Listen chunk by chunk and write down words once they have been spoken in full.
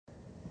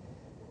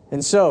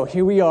And so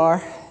here we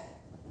are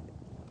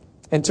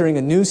entering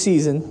a new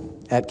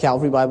season at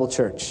Calvary Bible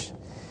Church.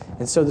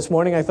 And so this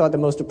morning I thought the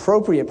most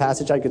appropriate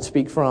passage I could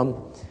speak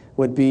from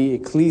would be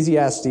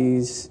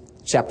Ecclesiastes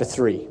chapter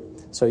 3.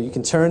 So you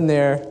can turn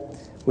there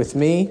with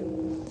me.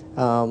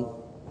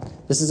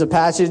 This is a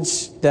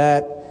passage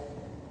that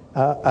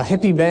a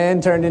hippie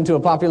band turned into a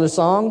popular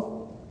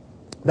song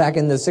back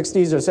in the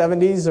 60s or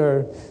 70s,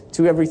 or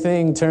to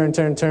everything, turn,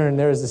 turn, turn,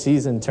 there's the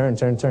season, turn,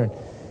 turn, turn.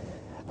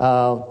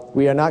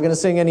 We are not going to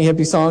sing any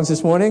hippie songs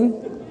this morning.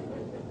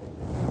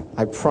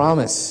 I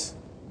promise.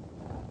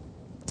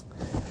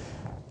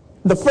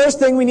 The first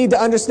thing we need to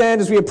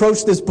understand as we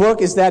approach this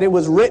book is that it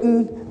was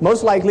written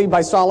most likely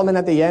by Solomon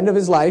at the end of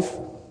his life,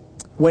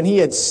 when he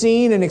had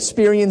seen and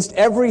experienced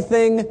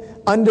everything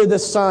under the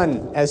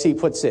sun, as he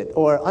puts it,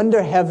 or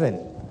under heaven.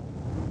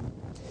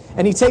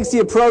 And he takes the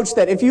approach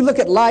that if you look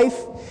at life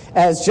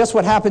as just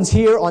what happens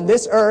here on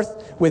this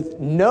earth with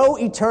no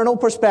eternal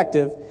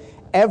perspective,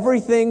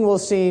 everything will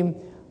seem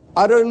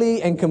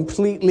utterly and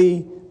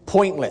completely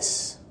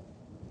pointless.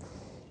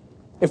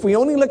 If we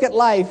only look at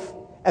life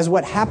as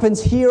what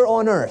happens here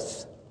on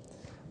earth,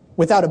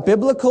 without a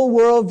biblical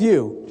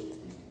worldview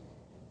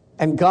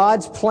and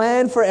God's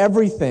plan for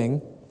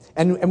everything,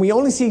 and we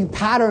only see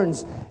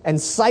patterns and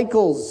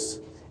cycles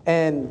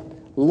and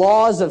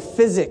laws of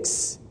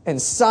physics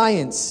and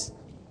science,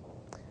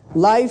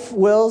 life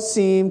will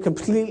seem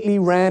completely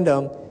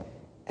random,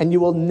 and you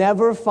will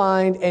never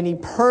find any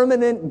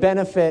permanent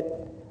benefit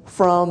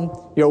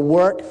from your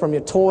work, from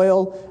your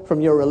toil,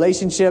 from your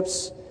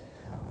relationships,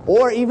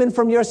 or even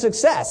from your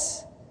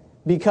success.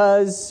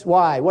 Because,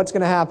 why? What's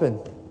going to happen?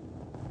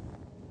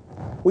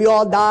 We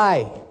all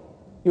die.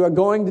 You are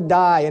going to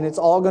die, and it's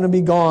all going to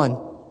be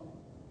gone.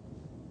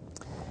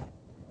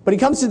 But he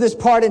comes to this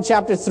part in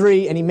chapter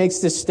 3, and he makes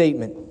this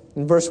statement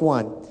in verse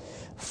 1.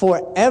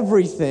 For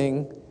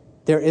everything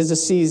there is a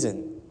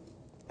season,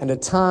 and a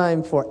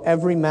time for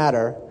every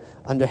matter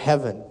under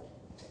heaven.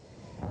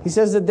 He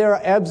says that there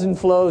are ebbs and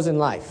flows in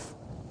life.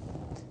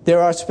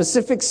 There are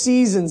specific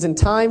seasons and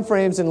time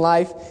frames in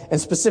life and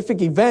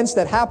specific events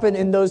that happen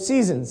in those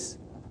seasons.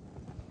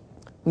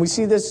 And we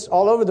see this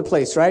all over the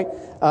place, right?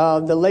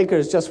 The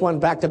Lakers just won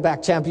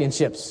back-to-back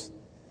championships.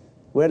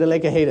 We're the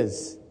Laker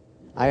haters.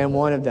 I am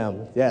one of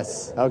them.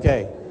 Yes.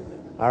 Okay.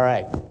 All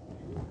right.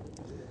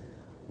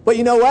 But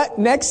you know what?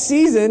 Next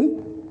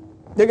season,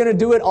 they're going to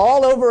do it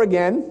all over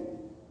again.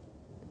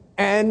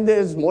 And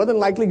there's more than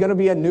likely going to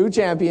be a new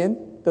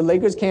champion. The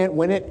Lakers can't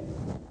win it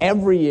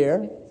every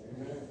year.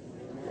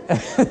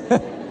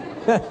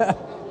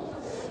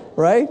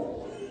 Right?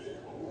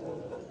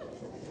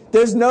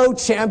 There's no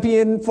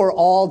champion for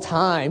all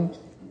time.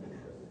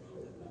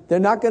 They're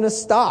not going to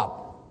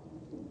stop.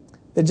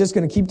 They're just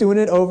going to keep doing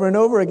it over and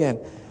over again.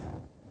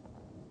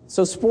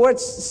 So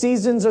sports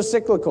seasons are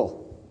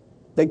cyclical.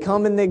 They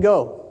come and they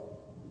go.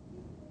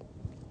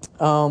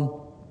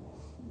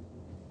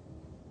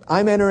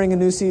 I'm entering a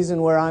new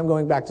season where I'm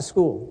going back to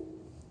school.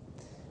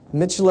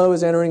 Mitch Lowe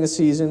is entering a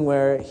season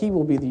where he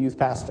will be the youth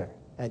pastor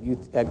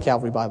at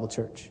Calvary Bible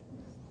Church.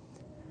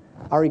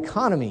 Our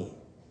economy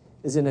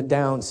is in a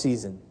down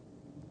season,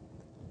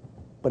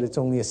 but it's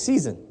only a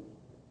season.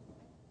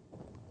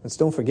 Let's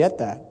don't forget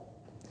that.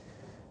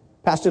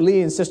 Pastor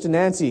Lee and Sister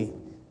Nancy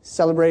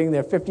celebrating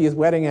their 50th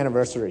wedding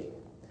anniversary.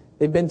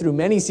 They've been through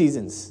many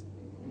seasons.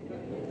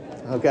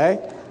 Okay?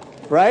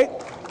 Right?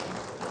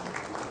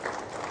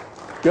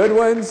 Good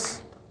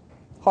ones,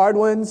 hard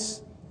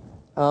ones,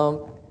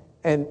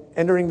 and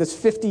entering this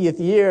 50th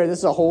year, this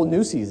is a whole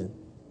new season,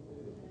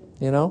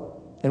 you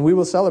know? And we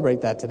will celebrate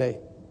that today.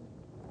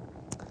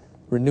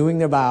 Renewing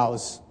their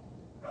vows.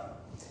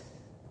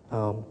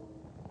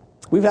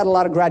 We've had a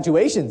lot of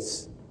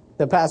graduations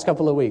the past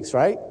couple of weeks,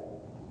 right?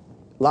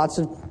 Lots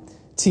of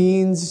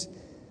teens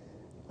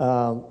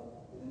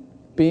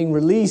being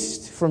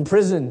released from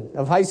prison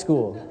of high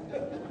school.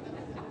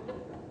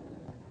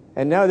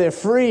 And now they're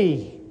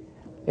free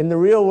in the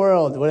real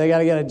world where they got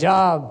to get a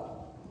job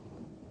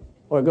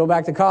or go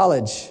back to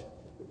college.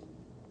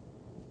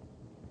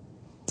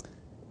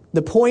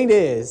 The point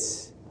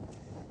is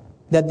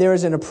that there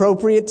is an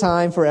appropriate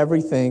time for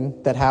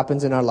everything that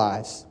happens in our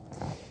lives,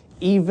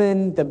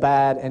 even the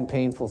bad and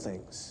painful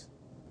things.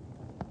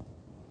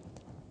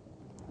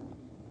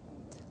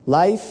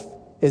 Life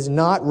is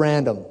not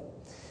random,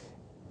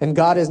 and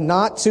God is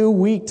not too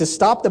weak to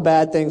stop the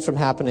bad things from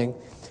happening,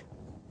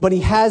 but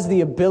he has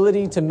the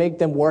ability to make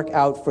them work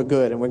out for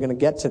good, and we're going to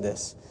get to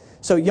this.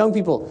 So young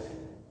people,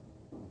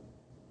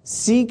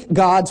 seek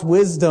God's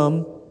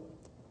wisdom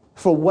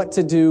for what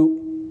to do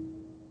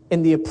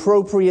in the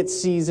appropriate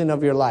season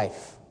of your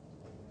life.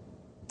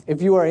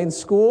 If you are in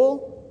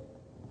school,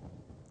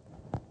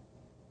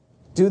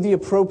 do the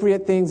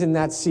appropriate things in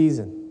that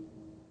season.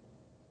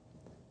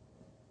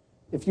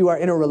 If you are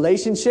in a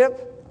relationship,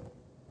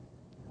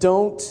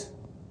 don't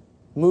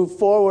move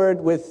forward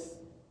with,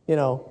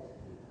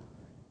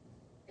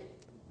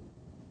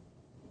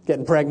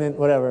 getting pregnant,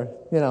 whatever,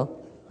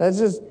 That's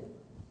just...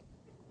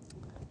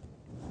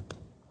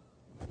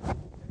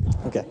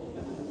 Okay.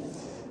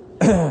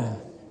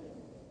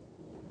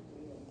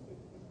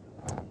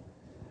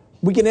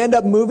 We can end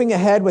up moving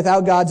ahead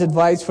without God's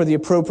advice for the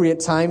appropriate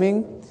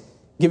timing,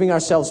 giving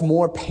ourselves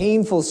more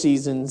painful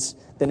seasons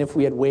than if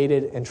we had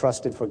waited and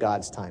trusted for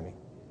God's timing.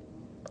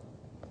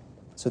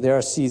 So there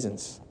are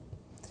seasons.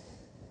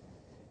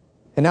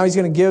 And now he's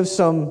going to give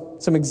some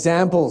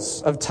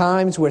examples of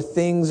times where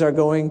things are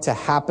going to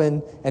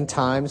happen and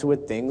times where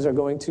things are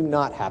going to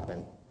not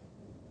happen.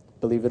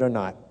 Believe it or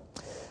not.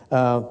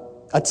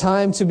 A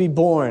time to be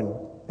born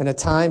and a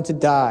time to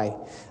die.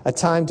 A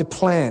time to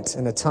plant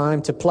and a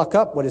time to pluck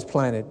up what is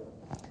planted.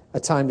 A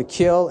time to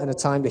kill and a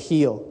time to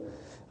heal.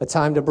 A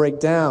time to break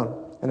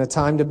down and a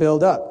time to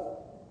build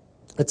up.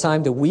 A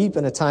time to weep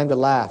and a time to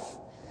laugh.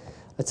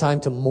 A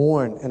time to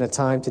mourn and a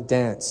time to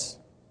dance.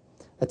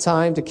 A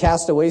time to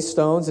cast away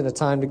stones and a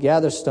time to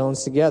gather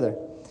stones together.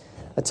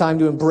 A time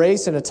to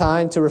embrace and a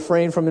time to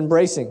refrain from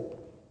embracing.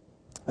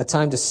 A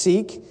time to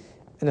seek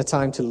and a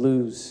time to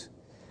lose.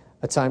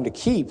 A time to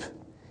keep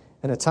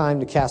and a time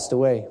to cast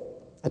away.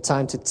 A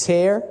time to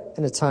tear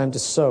and a time to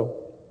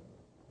sow.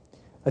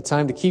 A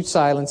time to keep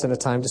silence and a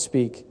time to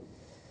speak.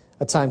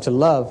 A time to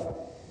love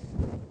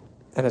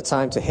and a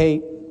time to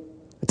hate.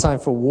 A time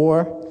for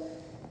war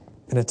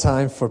and a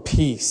time for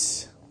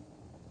peace.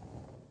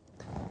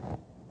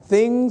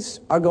 Things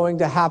are going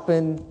to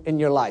happen in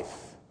your life.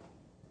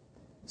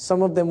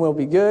 Some of them will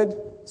be good,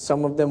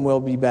 some of them will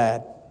be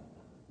bad.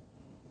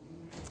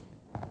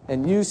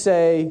 And you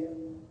say,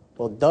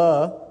 well,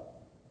 duh.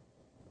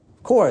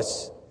 Of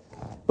course.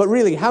 But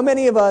really, how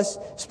many of us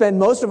spend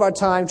most of our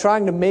time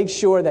trying to make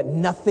sure that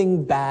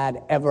nothing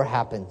bad ever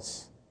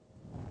happens?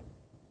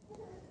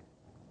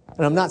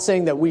 And I'm not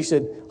saying that we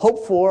should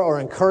hope for or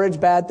encourage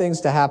bad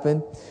things to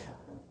happen,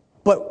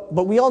 but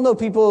we all know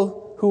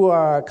people who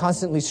are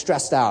constantly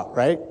stressed out,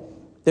 right?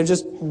 They're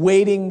just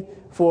waiting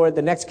for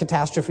the next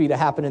catastrophe to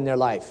happen in their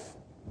life.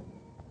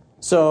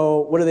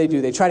 So what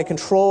do? They try to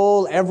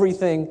control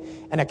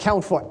everything and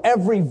account for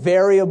every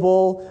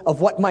variable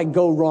of what might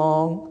go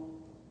wrong.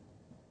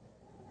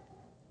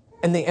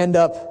 And they end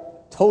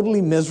up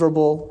totally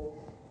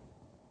miserable.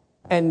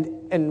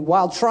 And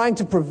while trying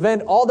to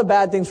prevent all the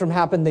bad things from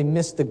happening, they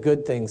miss the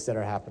good things that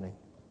are happening.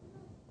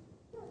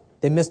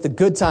 They miss the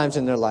good times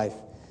in their life.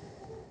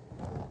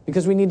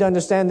 Because we need to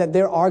understand that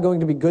there are going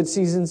to be good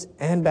seasons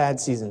and bad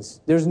seasons.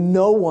 There's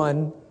no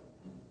one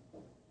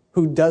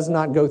who does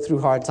not go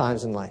through hard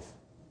times in life.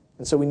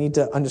 And so we need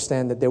to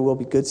understand that there will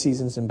be good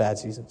seasons and bad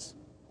seasons.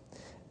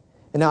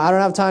 And now I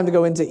don't have time to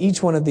go into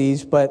each one of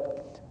these,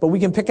 but we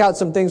can pick out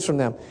some things from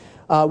them.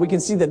 We can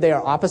see that they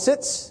are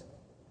opposites,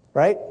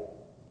 right?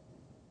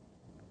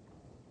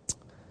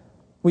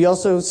 We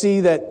also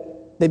see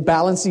that they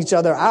balance each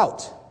other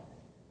out.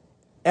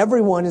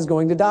 Everyone is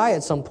going to die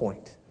at some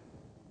point.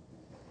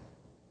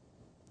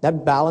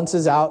 That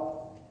balances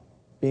out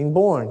being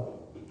born.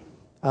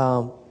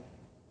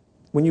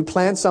 When you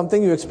plant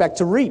something, you expect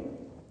to reap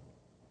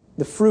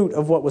the fruit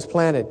of what was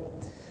planted.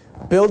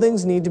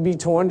 Buildings need to be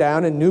torn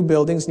down and new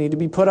buildings need to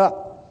be put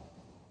up.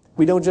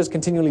 We don't just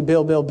continually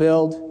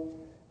build.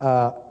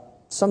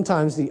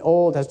 Sometimes the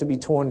old has to be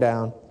torn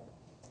down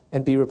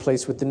and be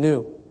replaced with the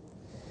new.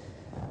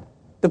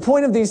 The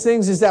point of these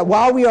things is that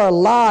while we are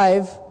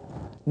alive,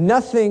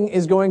 nothing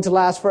is going to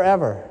last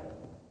forever.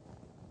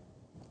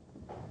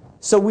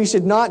 So we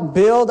should not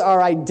build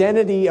our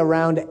identity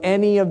around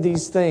any of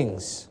these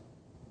things.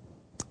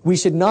 We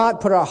should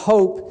not put our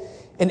hope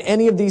in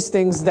any of these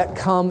things that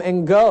come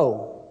and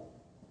go.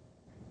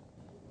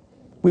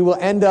 We will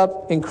end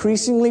up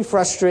increasingly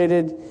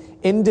frustrated,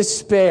 in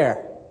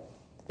despair,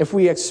 if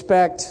we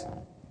expect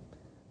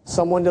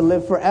someone to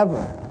live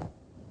forever.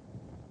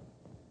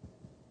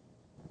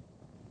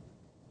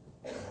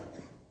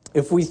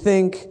 If we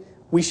think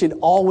we should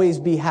always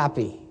be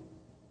happy.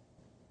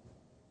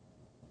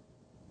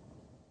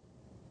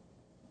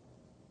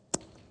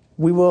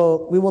 We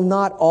will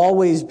not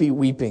always be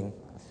weeping,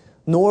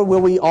 nor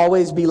will we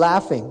always be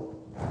laughing.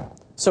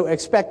 So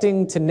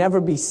expecting to never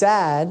be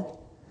sad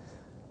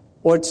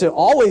or to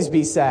always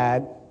be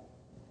sad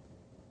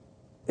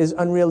is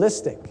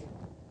unrealistic.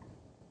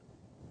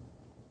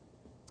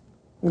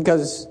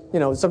 Because,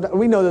 sometimes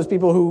we know those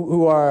people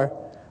who are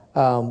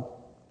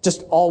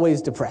just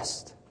always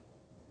depressed.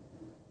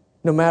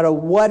 No matter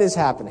what is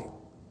happening.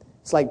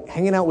 It's like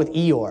hanging out with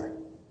Eeyore,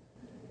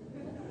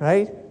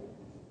 right?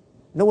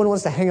 No one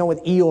wants to hang out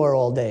with Eeyore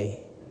all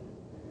day.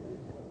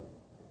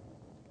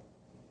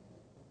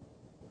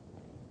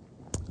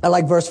 I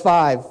like verse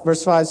 5.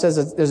 Verse 5 says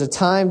that there's a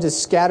time to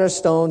scatter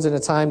stones and a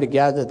time to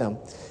gather them.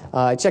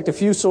 I checked a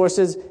few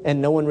sources,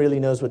 and no one really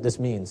knows what this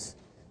means.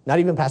 Not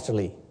even Pastor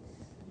Lee.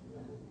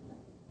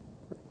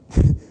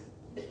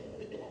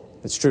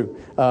 It's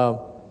true.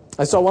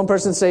 I saw one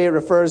person say it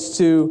refers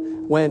to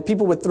when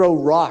people would throw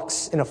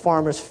rocks in a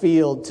farmer's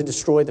field to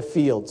destroy the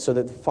field so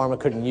that the farmer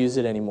couldn't use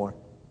it anymore.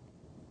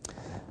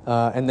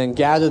 And then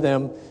gather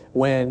them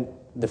when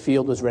the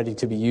field was ready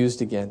to be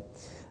used again.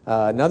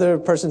 Another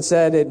person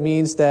said it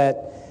means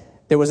that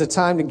there was a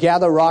time to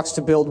gather rocks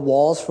to build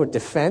walls for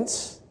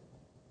defense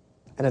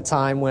and a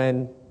time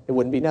when it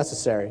wouldn't be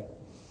necessary.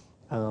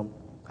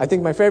 I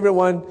think my favorite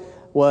one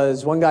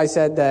was one guy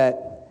said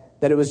that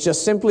that it was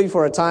just simply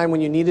for a time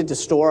when you needed to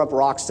store up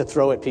rocks to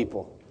throw at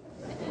people.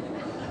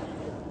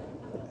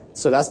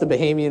 So that's the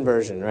Bahamian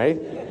version,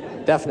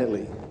 right?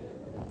 Definitely.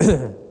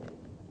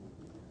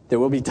 There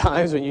will be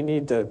times when you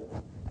need to...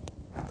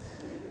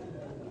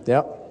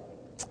 Yep.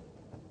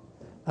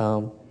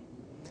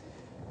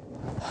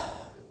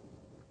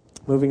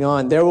 Moving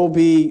on. There will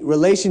be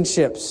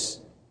relationships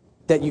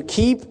that you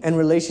keep and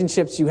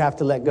relationships you have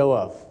to let go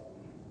of.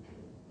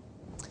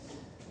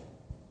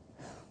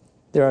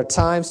 There are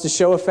times to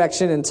show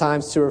affection and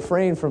times to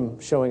refrain from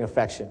showing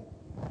affection.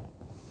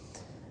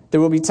 There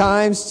will be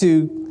times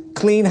to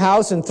clean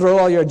house and throw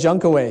all your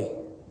junk away.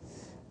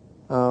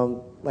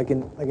 Like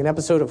an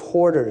episode of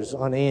Hoarders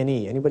on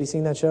A&E. Anybody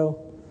seen that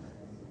show?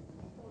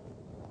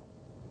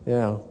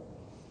 Yeah.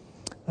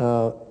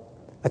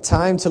 A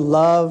time to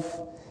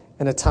love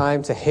and a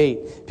time to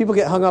hate. People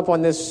get hung up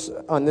on this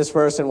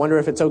verse and wonder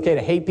if it's okay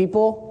to hate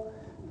people.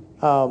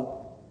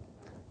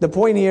 The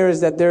point here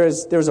is that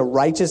there's a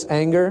righteous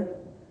anger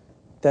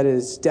that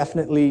is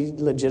definitely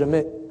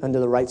legitimate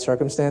under the right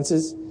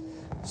circumstances.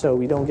 So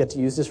we don't get to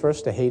use this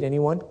verse to hate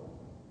anyone.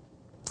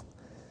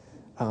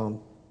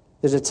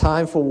 There's a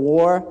time for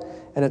war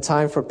and a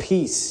time for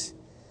peace.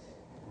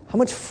 How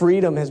much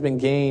freedom has been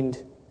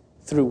gained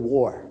through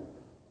war?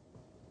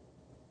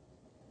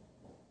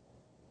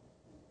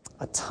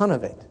 A ton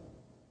of it.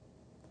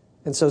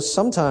 And so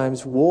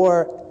sometimes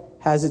war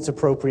has its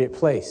appropriate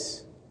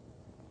place.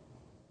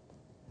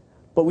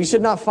 But we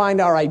should not find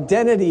our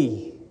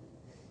identity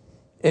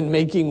in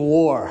making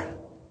war.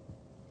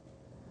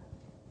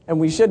 And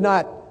we should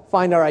not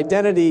find our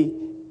identity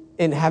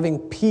in having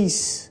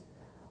peace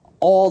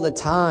all the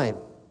time.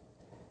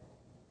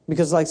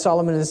 Because like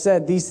Solomon has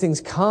said, these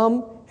things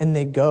come and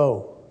they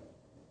go.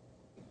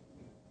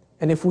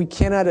 And if we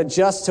cannot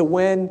adjust to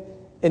when,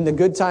 in the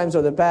good times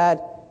or the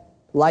bad,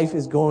 life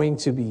is going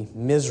to be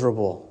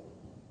miserable.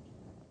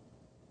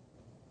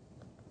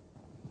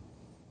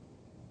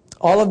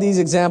 All of these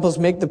examples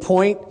make the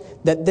point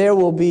that there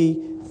will be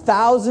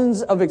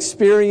thousands of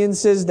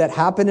experiences that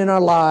happen in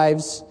our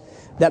lives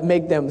that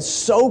make them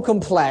so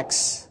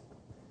complex,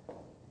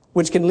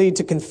 which can lead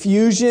to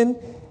confusion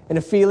and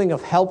a feeling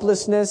of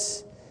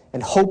helplessness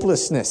and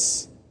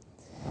hopelessness.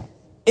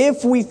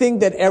 If we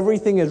think that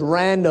everything is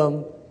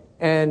random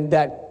and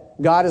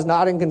that God is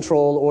not in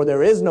control or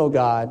there is no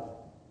God,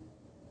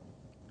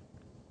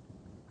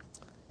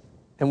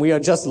 and we are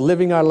just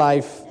living our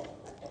life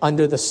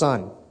under the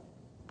sun.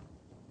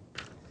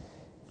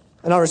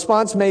 And our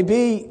response may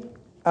be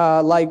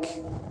like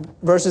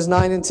verses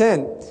 9 and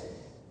 10.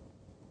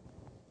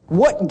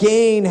 What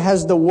gain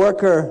has the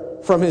worker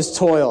from his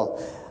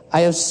toil?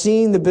 I have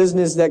seen the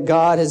business that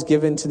God has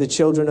given to the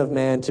children of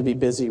man to be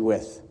busy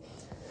with.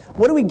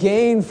 What do we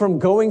gain from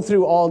going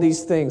through all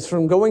these things,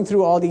 from going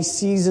through all these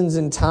seasons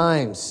and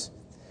times?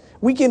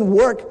 We can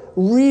work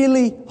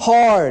really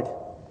hard,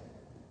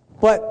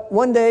 but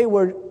one day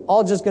we're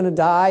all just going to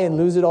die and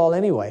lose it all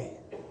anyway.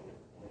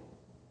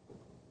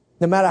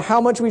 No matter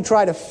how much we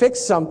try to fix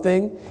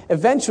something,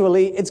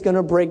 eventually it's going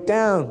to break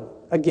down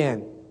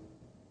again.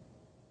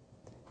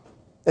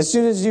 As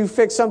soon as you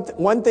fix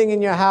one thing in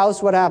your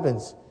house, what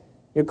happens?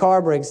 Your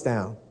car breaks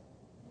down.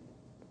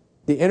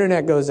 The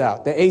internet goes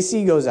out. The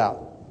AC goes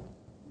out.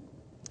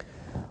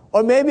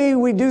 Or maybe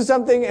we do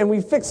something and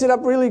we fix it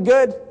up really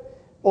good,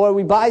 or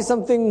we buy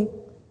something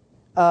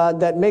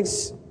that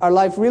makes our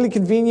life really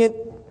convenient,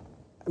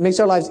 makes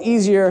our lives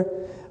easier,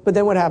 but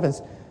then what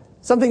happens?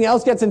 Something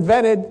else gets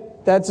invented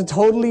that's a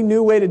totally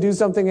new way to do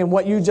something, and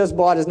what you just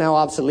bought is now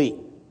obsolete.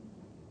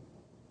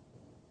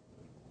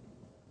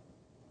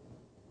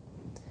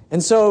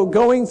 And so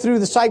going through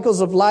the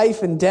cycles of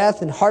life and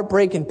death and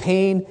heartbreak and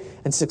pain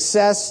and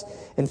success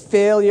and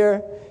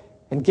failure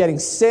and getting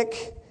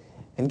sick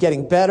and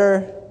getting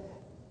better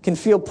can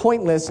feel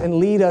pointless and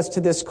lead us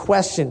to this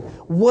question: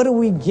 what do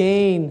we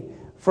gain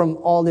from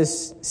all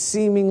this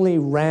seemingly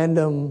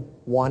random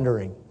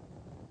wandering?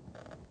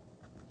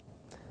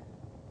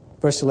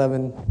 Verse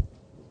 11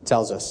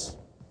 tells us,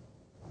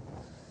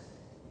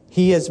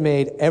 He has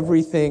made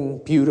everything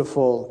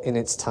beautiful in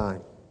its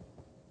time.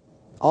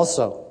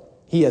 Also,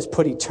 He has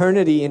put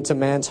eternity into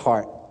man's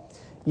heart,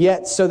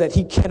 yet so that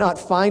he cannot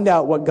find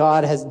out what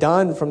God has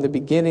done from the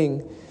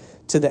beginning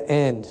to the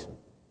end.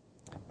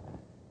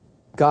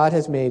 God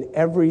has made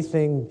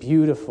everything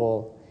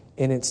beautiful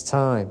in its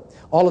time.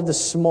 All of the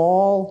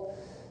small,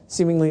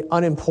 seemingly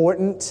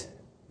unimportant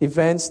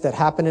events that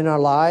happen in our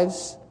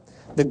lives,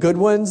 the good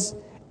ones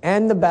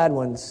and the bad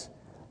ones,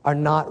 are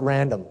not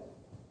random.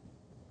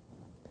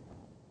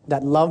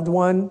 That loved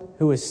one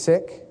who is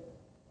sick,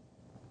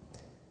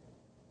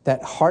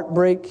 that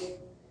heartbreak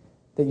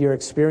that you're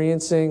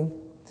experiencing,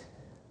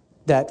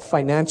 that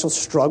financial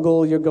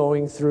struggle you're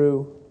going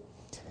through,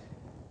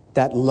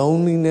 that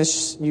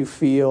loneliness you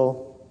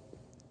feel,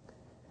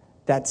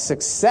 that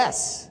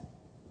success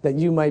that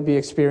you might be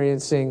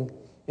experiencing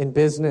in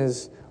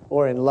business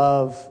or in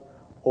love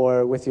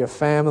or with your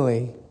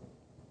family.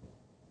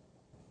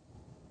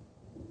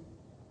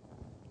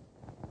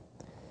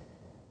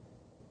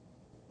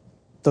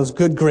 Those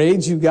good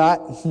grades you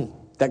got,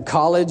 that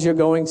college you're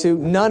going to,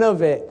 none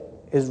of it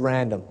is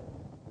random.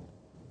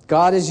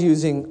 God is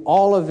using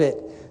all of it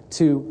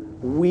to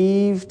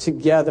weave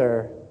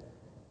together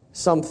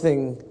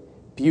something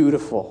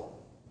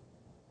beautiful.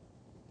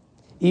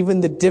 Even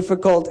the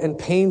difficult and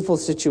painful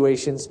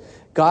situations,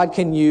 God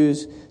can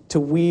use to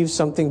weave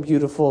something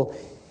beautiful.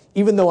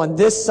 Even though on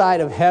this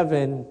side of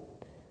heaven,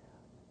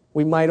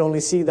 we might only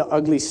see the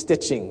ugly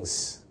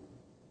stitchings.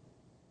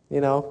 You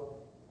know,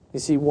 you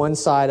see one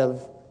side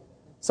of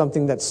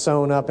something that's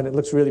sewn up and it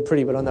looks really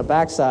pretty, but on the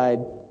back side,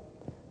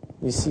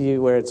 you see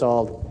where it's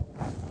all,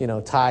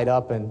 tied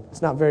up and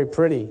it's not very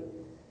pretty.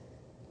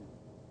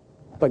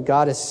 But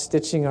God is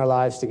stitching our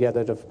lives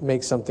together to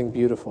make something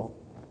beautiful.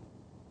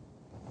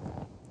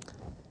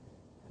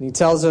 And He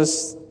tells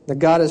us that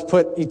God has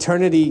put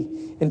eternity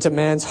into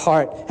man's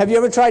heart. Have you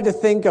ever tried to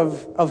think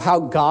of how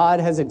God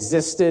has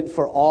existed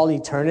for all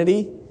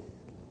eternity?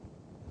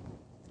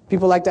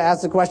 People like to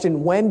ask the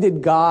question, when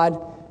did God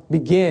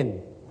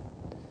begin?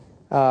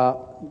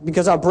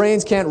 Because our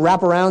brains can't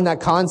wrap around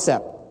that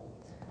concept.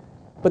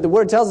 But the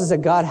Word tells us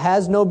that God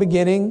has no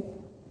beginning,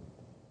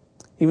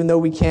 even though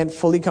we can't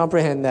fully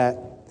comprehend that.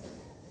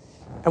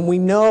 And we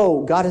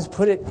know God has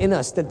put it in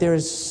us that there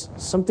is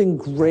something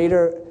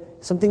greater,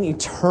 something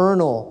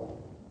eternal.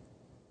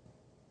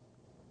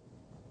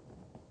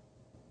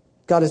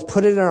 God has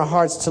put it in our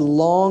hearts to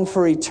long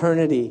for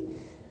eternity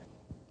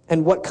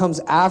and what comes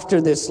after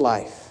this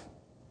life.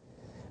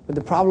 But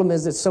the problem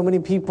is that so many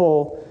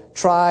people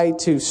try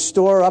to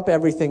store up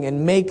everything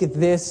and make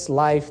this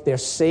life their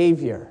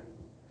savior.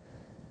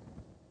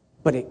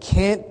 But it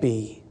can't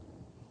be.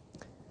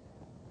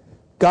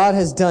 God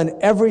has done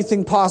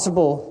everything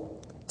possible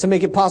to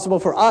make it possible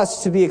for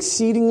us to be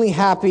exceedingly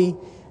happy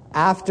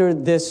after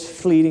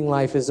this fleeting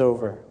life is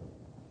over.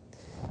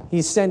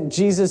 He sent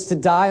Jesus to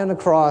die on the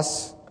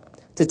cross,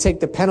 to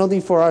take the penalty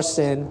for our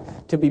sin,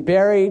 to be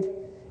buried,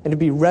 and to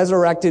be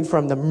resurrected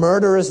from the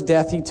murderous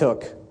death He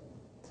took,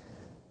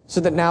 so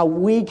that now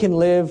we can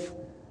live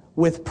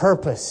with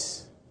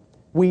purpose.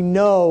 We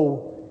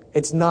know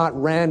it's not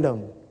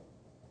random.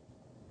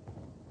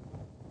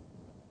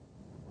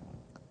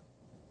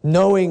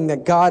 Knowing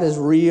that God is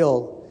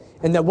real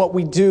and that what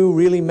we do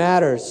really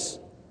matters.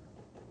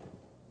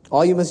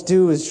 All you must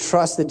do is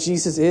trust that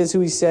Jesus is who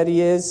He said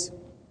He is,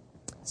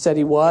 said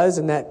He was,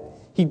 and that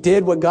He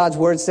did what God's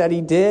Word said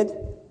He did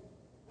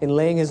in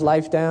laying His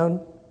life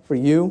down for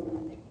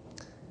you.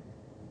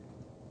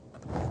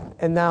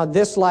 And now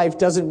this life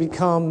doesn't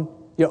become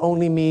your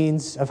only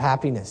means of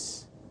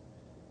happiness,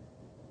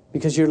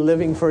 because you're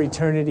living for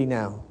eternity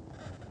now.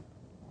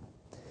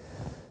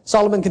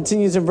 Solomon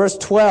continues in verse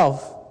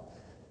 12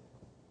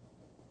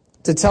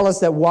 to tell us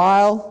that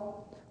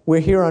while we're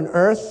here on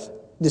earth,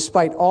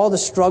 despite all the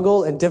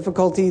struggle and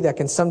difficulty that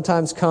can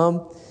sometimes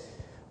come,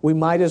 we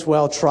might as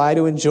well try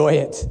to enjoy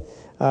it.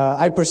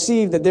 I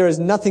perceive that there is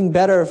nothing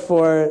better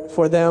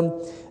for them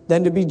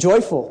than to be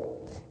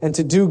joyful and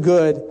to do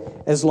good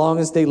as long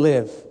as they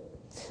live.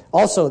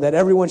 Also, that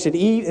everyone should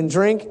eat and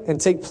drink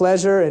and take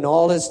pleasure in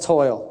all his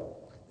toil.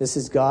 This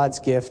is God's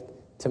gift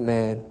to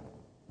man.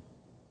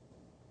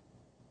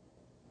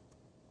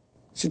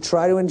 Should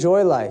try to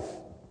enjoy life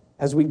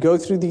as we go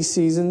through these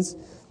seasons.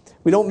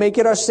 We don't make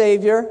it our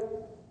savior.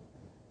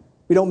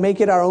 We don't make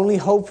it our only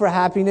hope for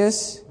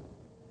happiness.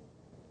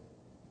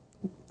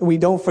 We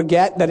don't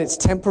forget that it's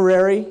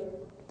temporary.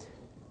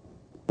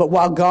 But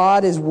while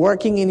God is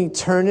working in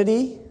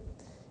eternity,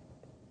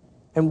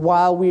 and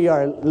while we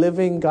are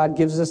living, God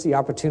gives us the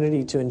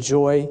opportunity to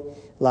enjoy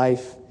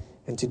life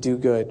and to do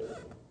good.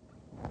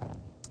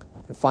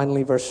 And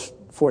finally, verse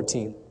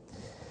 14.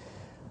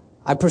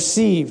 I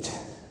perceived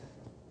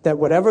that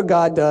whatever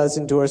God does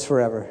endures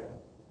forever.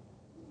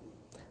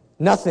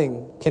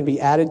 Nothing can be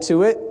added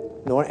to it,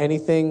 nor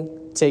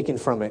anything taken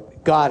from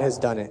it. God has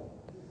done it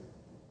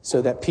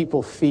so that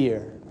people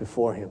fear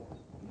before Him.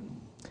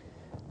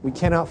 We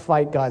cannot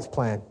fight God's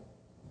plan.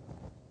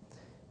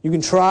 You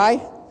can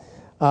try,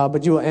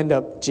 but you will end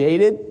up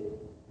jaded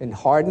and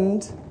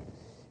hardened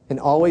and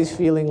always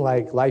feeling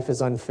like life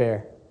is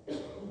unfair.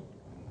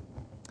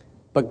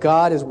 But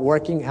God is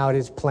working out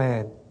His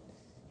plan.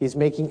 He's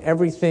making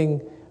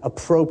everything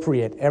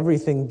appropriate,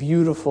 everything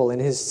beautiful in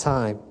His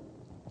time.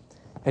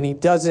 And He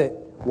does it,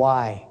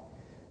 why?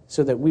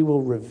 So that we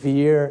will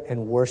revere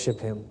and worship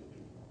Him.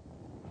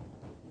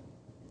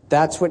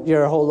 That's what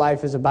your whole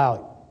life is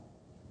about,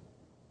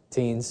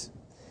 teens.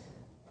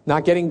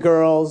 Not getting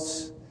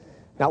girls,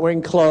 not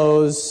wearing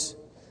clothes,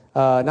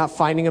 not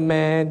finding a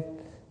man,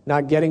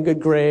 not getting good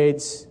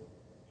grades,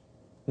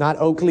 not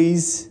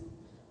Oakleys,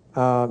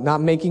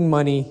 not making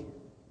money,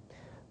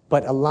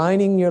 but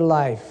aligning your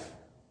life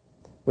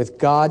with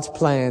God's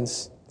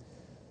plans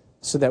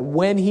so that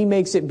when He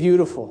makes it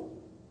beautiful,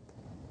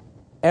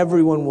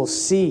 everyone will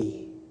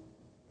see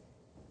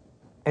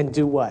and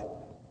do what?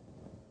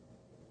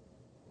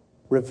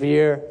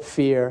 Revere,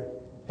 fear,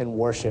 and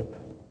worship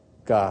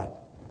God.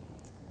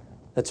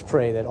 Let's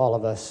pray that all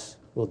of us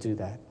will do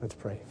that. Let's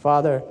pray.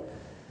 Father,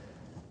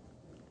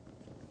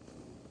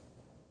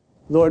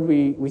 Lord,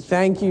 we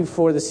thank You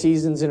for the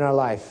seasons in our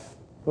life.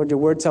 Lord, your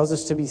word tells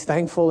us to be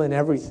thankful in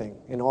everything,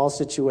 in all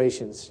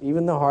situations,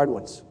 even the hard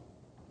ones.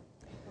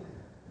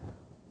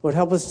 Lord,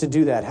 help us to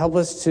do that. Help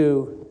us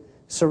to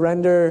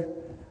surrender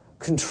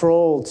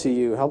control to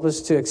you. Help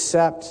us to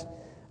accept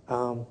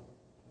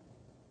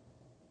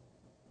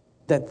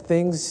that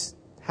things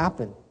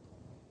happen.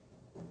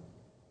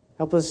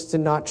 Help us to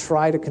not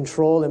try to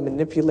control and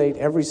manipulate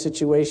every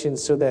situation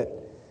so that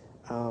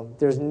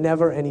there's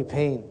never any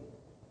pain.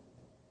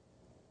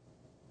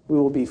 We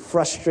will be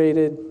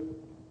frustrated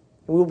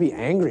and we will be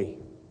angry,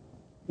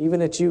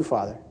 even at you,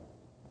 Father.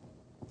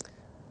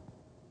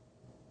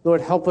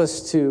 Lord, help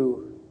us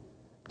to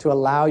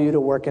allow you to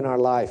work in our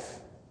life,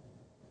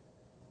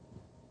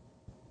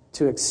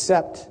 to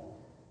accept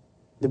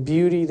the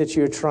beauty that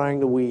you're trying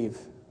to weave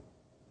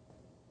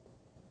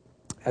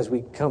as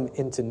we come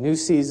into new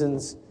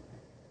seasons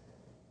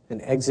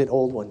and exit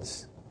old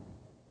ones.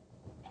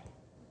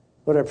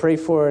 Lord, I pray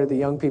for the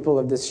young people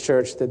of this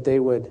church that they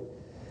would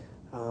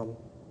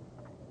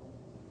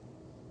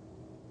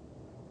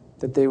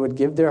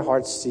give their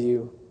hearts to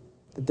you,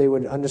 that they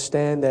would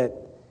understand that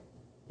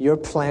your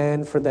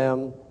plan for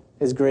them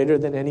is greater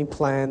than any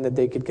plan that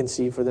they could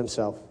conceive for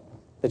themselves,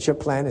 that your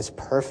plan is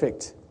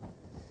perfect.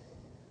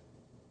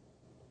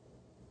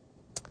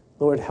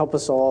 Lord, help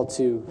us all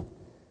to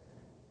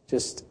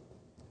just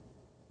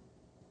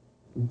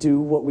do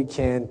what we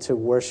can to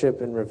worship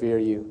and revere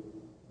you.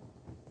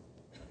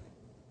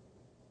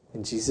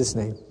 In Jesus'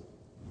 name,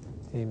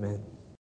 amen.